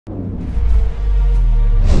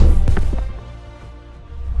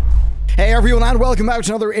Hey everyone, and welcome back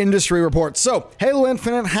to another industry report. So, Halo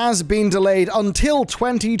Infinite has been delayed until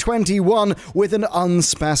 2021 with an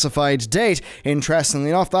unspecified date. Interestingly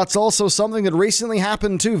enough, that's also something that recently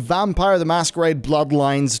happened to Vampire the Masquerade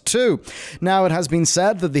Bloodlines 2. Now, it has been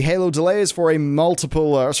said that the Halo delay is for a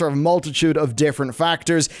multitude of different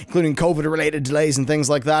factors, including COVID-related delays and things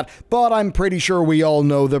like that, but I'm pretty sure we all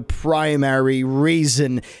know the primary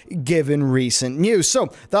reason given recent news. So,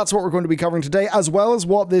 that's what we're going to be covering today, as well as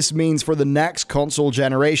what this means for the next console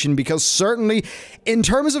generation, because certainly in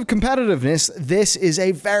terms of competitiveness, this is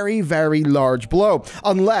a very, very large blow,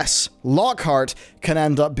 unless Lockhart can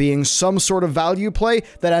end up being some sort of value play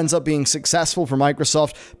that ends up being successful for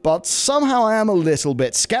Microsoft, but somehow I am a little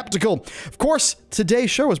bit skeptical. Of course, today's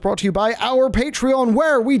show is brought to you by our Patreon,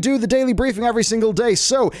 where we do the daily briefing every single day,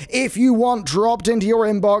 so if you want dropped into your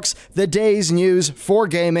inbox the day's news for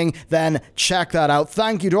gaming, then check that out.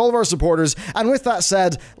 Thank you to all of our supporters, and with that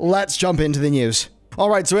said, let's jump into the news.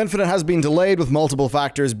 Alright, so Infinite has been delayed with multiple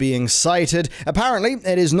factors being cited. Apparently,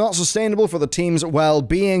 it is not sustainable for the team's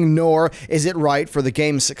well-being, nor is it right for the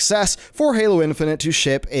game's success for Halo Infinite to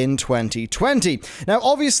ship in 2020. Now,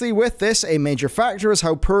 obviously with this, a major factor is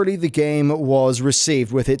how poorly the game was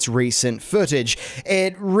received with its recent footage.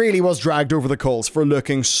 It really was dragged over the coals for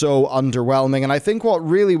looking so underwhelming, and I think what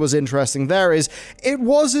really was interesting there is it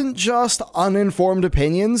wasn't just uninformed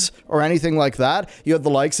opinions or anything like that. You had the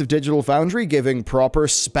likes of Digital Foundry giving proper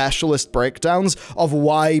specialist breakdowns of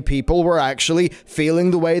why people were actually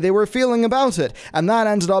feeling the way they were feeling about it. And that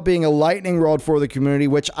ended up being a lightning rod for the community,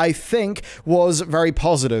 which I think was very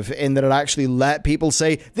positive in that it actually let people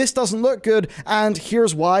say, this doesn't look good, and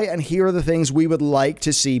here's why, and here are the things we would like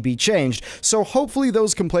to see be changed. So hopefully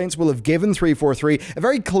those complaints will have given 343 a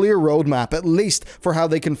very clear roadmap, at least for how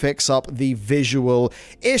they can fix up the visual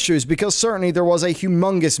issues, because certainly there was a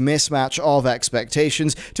humongous mismatch of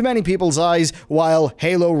expectations to many people's eyes. While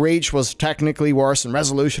Halo Reach was technically worse and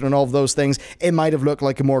resolution and all of those things, it might have looked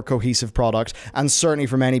like a more cohesive product, and certainly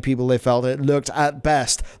for many people they felt it looked at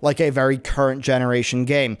best like a very current generation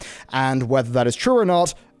game. And whether that is true or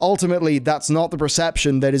not, ultimately, that's not the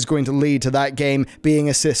perception that is going to lead to that game being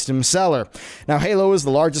a system seller. Now, Halo is the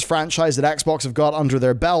largest franchise that Xbox have got under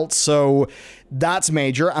their belt, so that's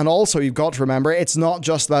major. And also, you've got to remember, it's not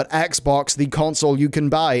just about Xbox, the console you can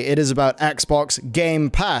buy. It is about Xbox Game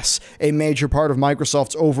Pass, a major part of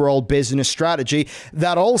Microsoft's overall business strategy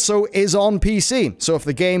that also is on PC. So if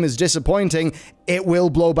the game is disappointing, it will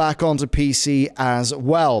blow back onto PC as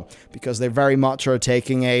well, because they very much are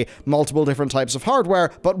taking a multiple different types of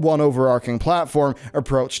hardware, but one overarching platform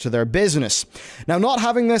approach to their business. Now, not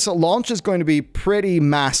having this at launch is going to be pretty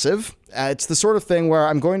massive. It's the sort of thing where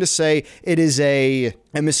I'm going to say it is a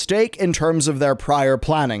mistake in terms of their prior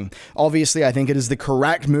planning. Obviously, I think it is the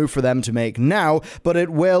correct move for them to make now, but it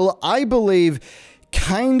will, I believe,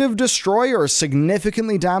 kind of destroy or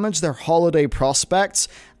significantly damage their holiday prospects.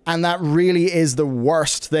 And that really is the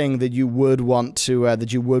worst thing that you would want to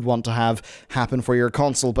have happen for your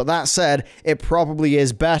console. But that said, it probably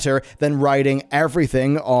is better than riding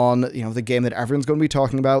everything on, the game that everyone's going to be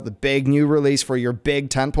talking about, the big new release for your big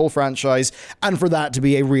tentpole franchise, and for that to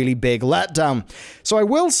be a really big letdown. So I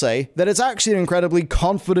will say that it's actually an incredibly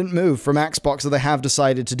confident move from Xbox that they have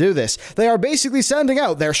decided to do this. They are basically sending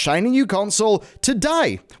out their shiny new console to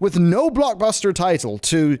die with no blockbuster title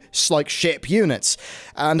to ship units.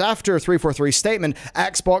 And after 343's statement,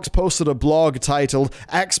 Xbox posted a blog titled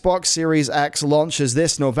Xbox Series X launches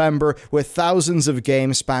this November with thousands of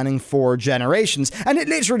games spanning 4 generations. And it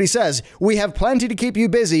literally says, we have plenty to keep you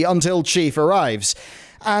busy until Chief arrives.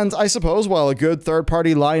 And I suppose while a good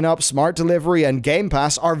third-party lineup, smart delivery, and Game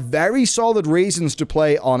Pass are very solid reasons to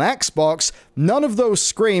play on Xbox, none of those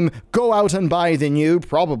scream, go out and buy the new,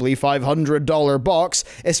 probably $500 box,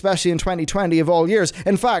 especially in 2020 of all years.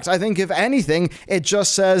 In fact, I think if anything, it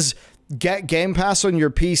just says, get Game Pass on your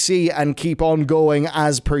PC and keep on going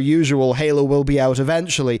as per usual. Halo will be out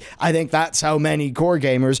eventually. I think that's how many core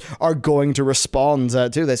gamers are going to respond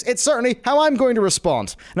to this. It's certainly how I'm going to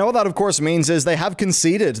respond. Now, what that of course means is they have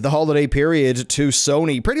conceded the holiday period to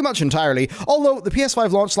Sony pretty much entirely, although the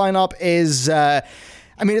PS5 launch lineup is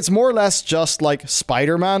it's more or less just like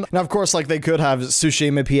Spider-Man. Now, of course, they could have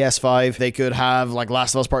Tsushima PS5, they could have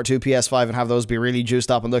Last of Us Part 2 PS5 and have those be really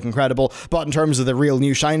juiced up and look incredible, but in terms of the real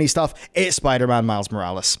new shiny stuff, it's Spider-Man Miles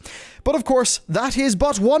Morales. But of course, that is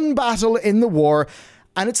but one battle in the war,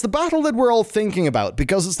 And it's the battle that we're all thinking about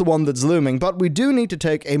because it's the one that's looming, but we do need to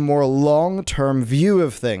take a more long-term view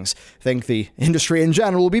of things. I think the industry in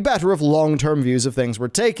general will be better if long-term views of things were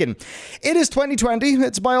taken. It is 2020.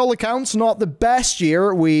 It's by all accounts not the best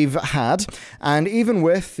year we've had, and even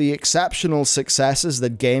with the exceptional successes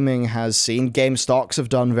that gaming has seen, game stocks have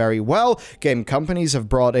done very well. Game companies have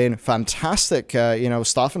brought in fantastic,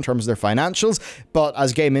 stuff in terms of their financials, but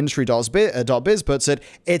as GameIndustry.biz puts it,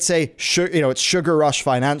 it's sugar rush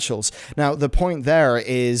financials. Now, the point there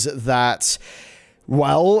is that,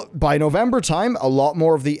 well, by November time, a lot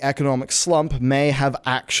more of the economic slump may have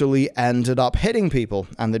actually ended up hitting people,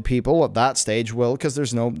 and that people at that stage will, because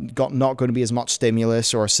there's not going to be as much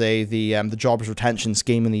stimulus or, say, the jobs retention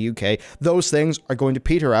scheme in the UK, those things are going to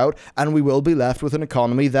peter out, and we will be left with an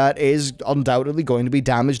economy that is undoubtedly going to be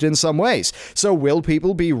damaged in some ways. So will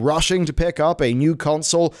people be rushing to pick up a new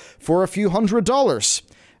console for a few $100s?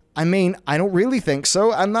 I mean, I don't really think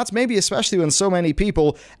so, and that's maybe especially when so many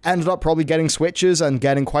people ended up probably getting Switches and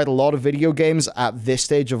getting quite a lot of video games at this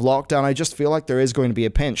stage of lockdown. I just feel like there is going to be a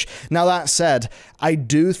pinch. Now, that said, I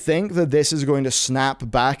do think that this is going to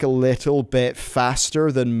snap back a little bit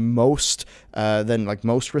faster than most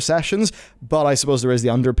recessions, but I suppose there is the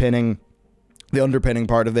underpinning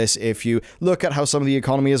part of this, if you look at how some of the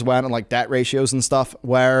economy has went and like debt ratios and stuff,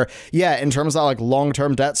 where, yeah, in terms of that like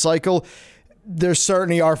long-term debt cycle, there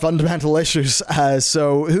certainly are fundamental issues.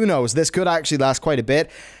 So who knows? This could actually last quite a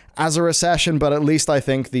bit as a recession, but at least I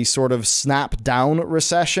think the sort of snap down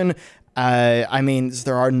recession, I mean,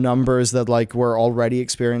 there are numbers that like we're already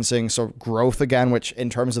experiencing sort of growth again, which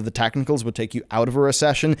in terms of the technicals would take you out of a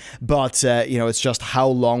recession. But, it's just how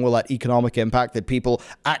long will that economic impact that people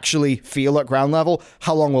actually feel at ground level,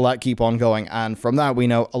 how long will that keep on going? And from that, we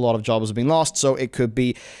know a lot of jobs have been lost, so it could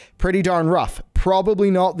be pretty darn rough.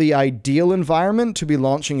 Probably not the ideal environment to be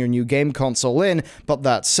launching your new game console in, but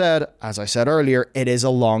that said, as I said earlier, it is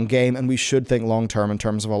a long game, and we should think long term in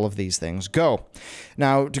terms of all of these things go.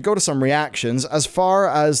 Now, to go to some reactions, as far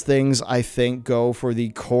as things I think go for the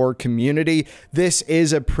core community, this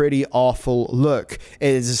is a pretty awful look. It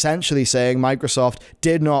is essentially saying Microsoft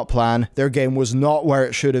did not plan, their game was not where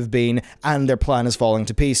it should have been, and their plan is falling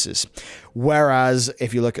to pieces. Whereas,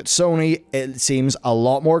 if you look at Sony, it seems a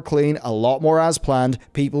lot more clean, a lot more as planned.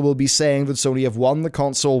 People will be saying that Sony have won the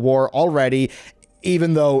console war already,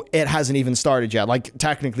 even though it hasn't even started yet. Like,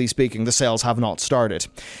 technically speaking, the sales have not started.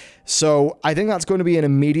 So I think that's going to be an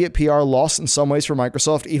immediate PR loss in some ways for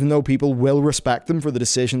Microsoft, even though people will respect them for the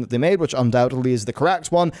decision that they made, which undoubtedly is the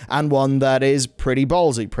correct one, and one that is pretty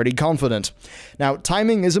ballsy, pretty confident. Now,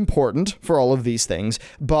 timing is important for all of these things,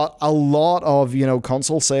 but a lot of,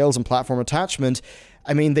 console sales and platform attachment,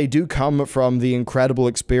 I mean, they do come from the incredible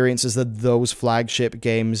experiences that those flagship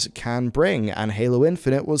games can bring, and Halo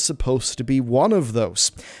Infinite was supposed to be one of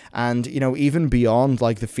those. And, even beyond,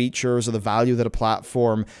 like, the features or the value that a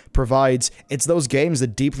platform provides, it's those games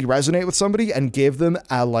that deeply resonate with somebody and give them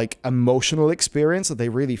a, like, emotional experience that they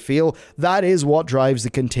really feel. That is what drives the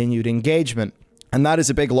continued engagement. And that is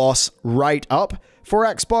a big loss right up for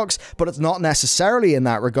Xbox, but it's not necessarily in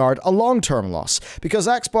that regard a long-term loss, because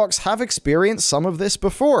Xbox have experienced some of this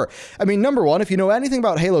before. I mean, number one, if you know anything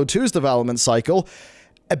about Halo 2's development cycle,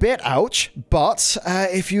 a bit ouch, but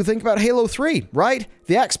if you think about Halo 3, right?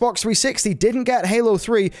 The Xbox 360 didn't get Halo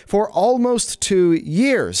 3 for almost 2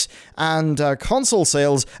 years, and console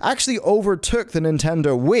sales actually overtook the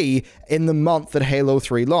Nintendo Wii in the month that Halo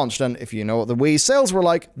 3 launched, and if you know what the Wii sales were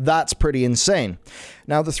like, that's pretty insane.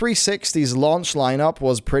 Now, the 360's launch lineup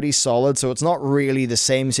was pretty solid, so it's not really the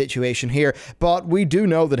same situation here, but we do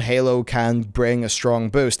know that Halo can bring a strong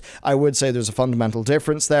boost. I would say there's a fundamental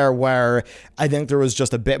difference there, where I think there was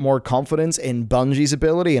just a bit more confidence in Bungie's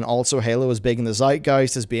ability, and also Halo is big in the zeitgeist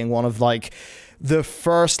as being one of, like, the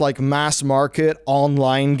first, like, mass market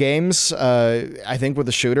online games, I think, with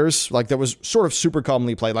the shooters, like, that was sort of super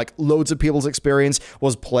commonly played. Like, loads of people's experience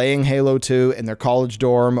was playing Halo 2 in their college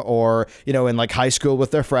dorm or, in, like, high school with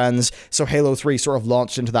their friends. So Halo 3 sort of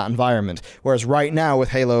launched into that environment. Whereas right now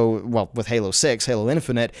with with Halo 6, Halo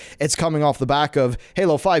Infinite, it's coming off the back of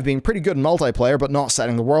Halo 5 being pretty good in multiplayer, but not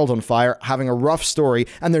setting the world on fire, having a rough story,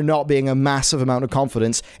 and there not being a massive amount of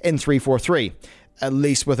confidence in 343. At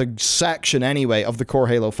least with a section anyway of the core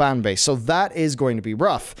Halo fan base. So that is going to be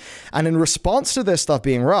rough. And in response to this stuff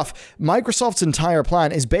being rough, Microsoft's entire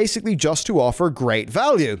plan is basically just to offer great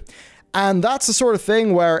value. And that's the sort of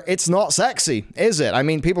thing where it's not sexy, is it? I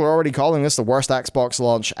mean, people are already calling this the worst Xbox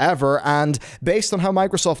launch ever, and based on how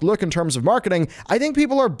Microsoft look in terms of marketing, I think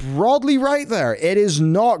people are broadly right there. It is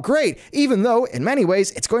not great, even though, in many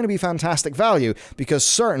ways, it's going to be fantastic value, because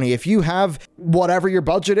certainly if you have whatever your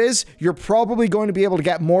budget is, you're probably going to be able to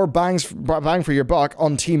get more bang for your buck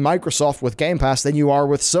on Team Microsoft with Game Pass than you are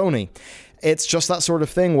with Sony. It's just that sort of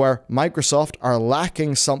thing where Microsoft are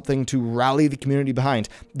lacking something to rally the community behind.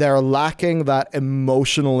 They're lacking that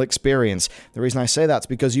emotional experience. The reason I say that's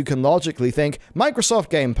because you can logically think Microsoft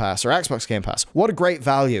Game Pass or Xbox Game Pass, what a great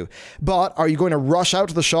value. But are you going to rush out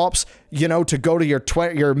to the shops, you know, to go to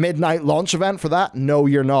your midnight launch event for that? No,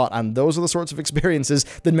 you're not. And those are the sorts of experiences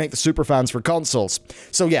that make the super fans for consoles.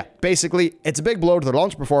 So yeah, basically, it's a big blow to their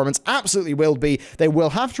launch performance. Absolutely will be. They will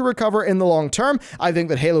have to recover in the long term. I think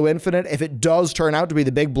that Halo Infinite, if it does turn out to be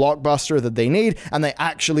the big blockbuster that they need, and they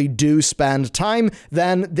actually do spend time,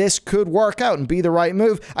 then this could work out and be the right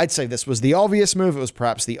move. I'd say this was the obvious move. It was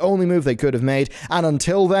perhaps the only move they could have made. And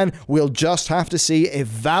until then, we'll just have to see if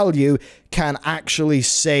value can actually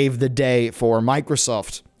save the day for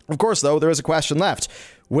Microsoft. Of course, though, there is a question left.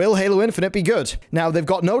 Will Halo Infinite be good? Now, they've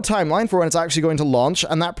got no timeline for when it's actually going to launch,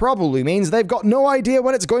 and that probably means they've got no idea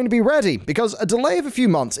when it's going to be ready, because a delay of a few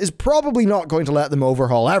months is probably not going to let them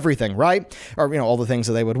overhaul everything, right? Or, you know, all the things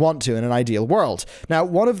that they would want to in an ideal world. Now,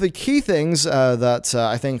 one of the key things that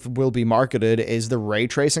I think will be marketed is the ray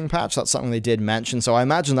tracing patch. That's something they did mention, so I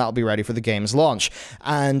imagine that'll be ready for the game's launch.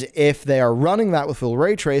 And if they are running that with full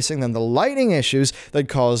ray tracing, then the lighting issues that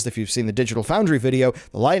caused, if you've seen the Digital Foundry video,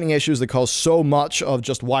 the lighting issues that caused so much of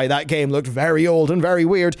just why that game looked very old and very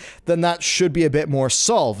weird, then that should be a bit more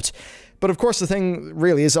solved. But of course, the thing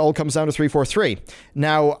really is it all comes down to 343.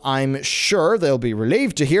 Now, I'm sure they'll be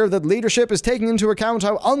relieved to hear that leadership is taking into account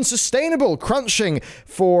how unsustainable crunching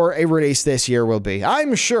for a release this year will be.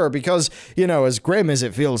 I'm sure, because, you know, as grim as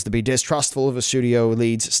it feels to be distrustful of a studio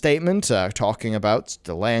lead's statement talking about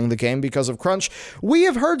delaying the game because of crunch, we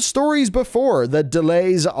have heard stories before that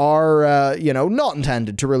delays are, you know, not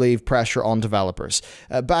intended to relieve pressure on developers.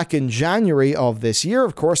 Back in January of this year,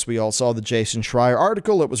 of course, we all saw the Jason Schreier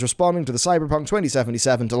article that was responding to the Cyberpunk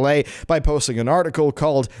 2077 delay by posting an article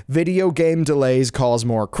called "Video Game Delays Cause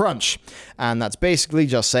More Crunch." And that's basically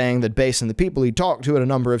just saying that based on the people he talked to at a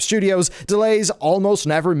number of studios, delays almost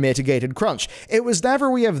never mitigated crunch. It was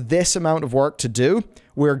never, we have this amount of work to do,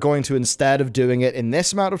 we're going to, instead of doing it in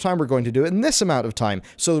this amount of time, we're going to do it in this amount of time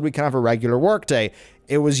so that we can have a regular work day.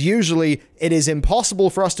 It was usually, it is impossible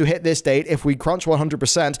for us to hit this date if we crunch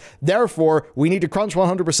 100%, therefore we need to crunch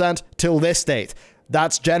 100% till this date.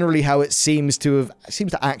 That's generally how it seems to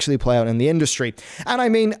actually play out in the industry. And I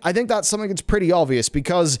mean, I think that's something that's pretty obvious,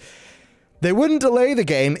 because they wouldn't delay the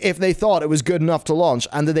game if they thought it was good enough to launch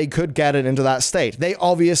and that they could get it into that state. They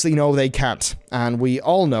obviously know they can't. And we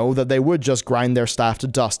all know that they would just grind their staff to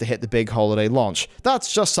dust to hit the big holiday launch.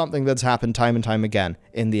 That's just something that's happened time and time again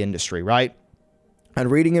in the industry, right? And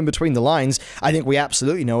reading in between the lines, I think we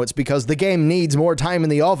absolutely know it's because the game needs more time in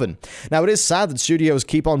the oven. Now, it is sad that studios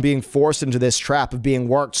keep on being forced into this trap of being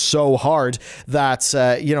worked so hard that,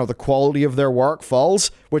 you know, the quality of their work falls,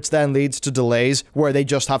 which then leads to delays where they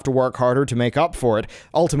just have to work harder to make up for it.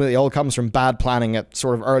 Ultimately, it all comes from bad planning at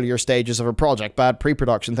sort of earlier stages of a project, bad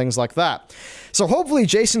pre-production, things like that. So hopefully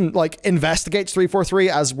Jason, like, investigates 343,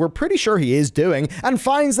 as we're pretty sure he is doing, and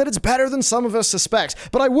finds that it's better than some of us suspect.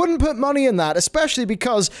 But I wouldn't put money in that, especially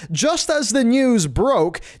because just as the news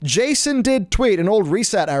broke, Jason did tweet an old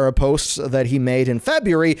Reset Era post that he made in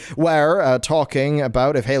February where, talking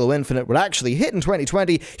about if Halo Infinite would actually hit in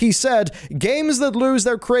 2020, he said, "Games that lose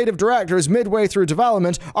their creative directors midway through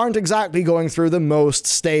development aren't exactly going through the most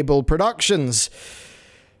stable productions."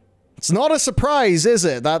 It's not a surprise, is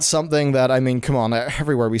it? That's something that, I mean, come on,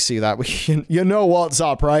 everywhere we see that, you know what's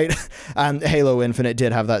up, right? And Halo Infinite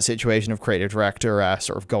did have that situation of creative director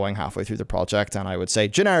sort of going halfway through the project, and I would say,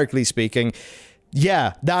 generically speaking,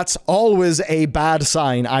 yeah, that's always a bad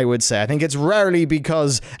sign, I would say. I think it's rarely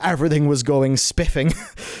because everything was going spiffing.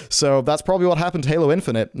 So that's probably what happened to Halo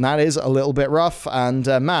Infinite, and that is a little bit rough. And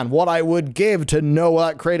man, what I would give to know what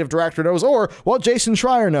that creative director knows, or what Jason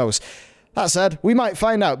Schreier knows. That said, we might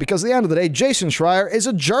find out, because at the end of the day, Jason Schreier is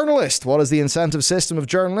a journalist. What is the incentive system of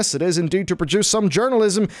journalists? It is indeed to produce some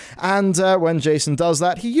journalism, and when Jason does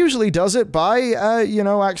that, he usually does it by, you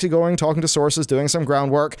know, actually going, talking to sources, doing some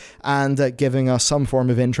groundwork, and giving us some form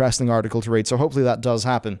of interesting article to read, so hopefully that does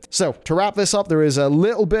happen. So, to wrap this up, there is a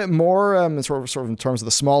little bit more, sort of in terms of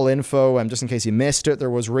the small info, just in case you missed it, there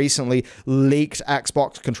was recently leaked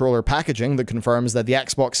Xbox controller packaging that confirms that the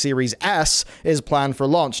Xbox Series S is planned for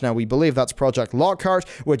launch. Now, we believe that's Project Lockhart,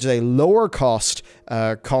 which is a lower cost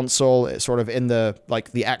console, sort of in the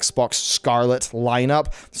Xbox Scarlet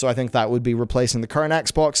lineup. So I think that would be replacing the current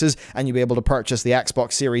Xboxes, and you'd be able to purchase the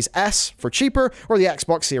Xbox Series S for cheaper, or the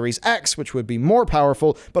Xbox Series X, which would be more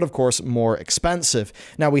powerful, but of course more expensive.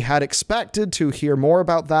 Now, we had expected to hear more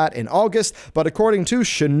about that in August, but according to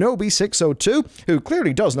Shinobi602, who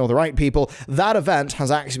clearly does know the right people, that event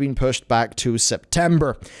has actually been pushed back to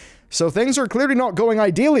September. So things are clearly not going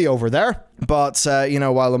ideally over there. But, you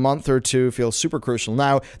know, while a month or two feels super crucial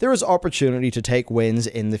now, there is opportunity to take wins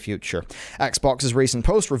in the future. Xbox's recent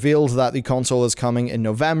post revealed that the console is coming in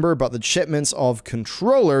November, but the shipments of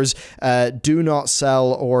controllers do not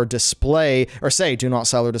sell or display, or say do not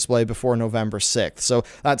sell or display before November 6th. So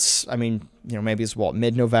that's, I mean, you know, maybe it's what,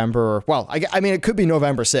 mid-November, or, well, I mean, it could be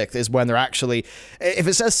November 6th is when they're actually, if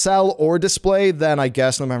it says sell or display, then I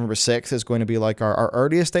guess November 6th is going to be like our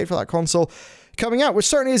earliest date for that console coming out, which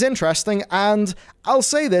certainly is interesting. And I'll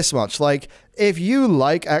say this much, like, if you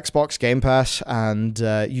like Xbox Game Pass and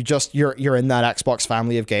you're in that Xbox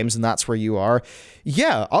family of games and that's where you are,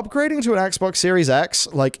 yeah, upgrading to an Xbox Series X,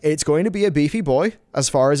 like, it's going to be a beefy boy as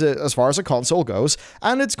far as a console goes,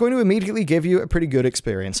 and it's going to immediately give you a pretty good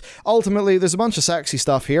experience. Ultimately, there's a bunch of sexy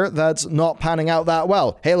stuff here that's not panning out that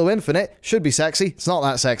well. Halo Infinite should be sexy. It's not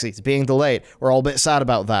that sexy. It's being delayed. We're all a bit sad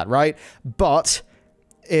about that, right? But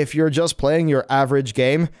if you're just playing your average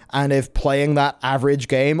game, and if playing that average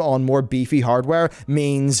game on more beefy hardware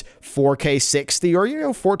means 4K 60, or, you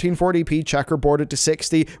know, 1440p checkerboarded to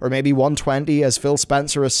 60, or maybe 120, as Phil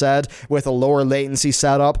Spencer has said, with a lower latency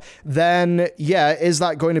setup, then yeah, is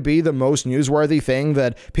that going to be the most newsworthy thing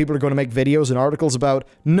that people are going to make videos and articles about?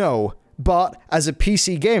 No. But as a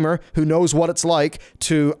PC gamer who knows what it's like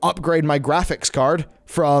to upgrade my graphics card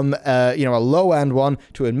from you know, a low-end one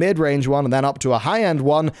to a mid-range one and then up to a high-end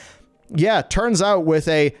one, yeah, turns out with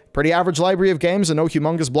a pretty average library of games and no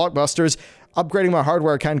humongous blockbusters, upgrading my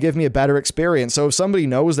hardware can give me a better experience. So if somebody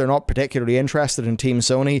knows they're not particularly interested in Team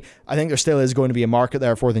Sony, I think there still is going to be a market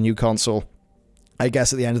there for the new console. I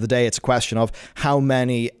guess at the end of the day, it's a question of how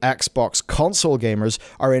many Xbox console gamers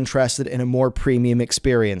are interested in a more premium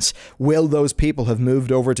experience. Will those people have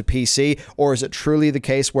moved over to PC, or is it truly the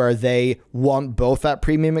case where they want both that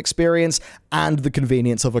premium experience and the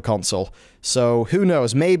convenience of a console? So who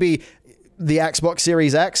knows? Maybe the Xbox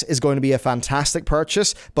Series X is going to be a fantastic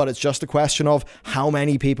purchase, but it's just a question of how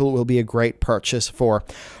many people will be a great purchase for.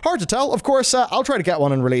 Hard to tell. Of course, I'll try to get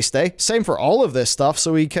one on release day. Same for all of this stuff,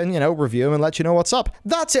 so we can, you know, review and let you know what's up.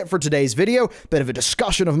 That's it for today's video. Bit of a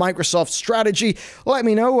discussion of Microsoft's strategy. Let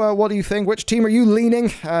me know, what do you think? Which team are you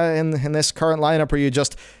leaning in this current lineup? Are you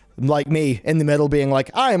just like me, in the middle, being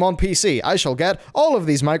like, I am on PC, I shall get all of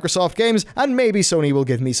these Microsoft games, and maybe Sony will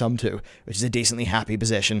give me some too, which is a decently happy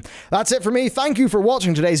position. That's it for me. Thank you for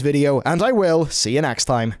watching today's video, and I will see you next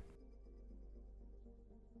time.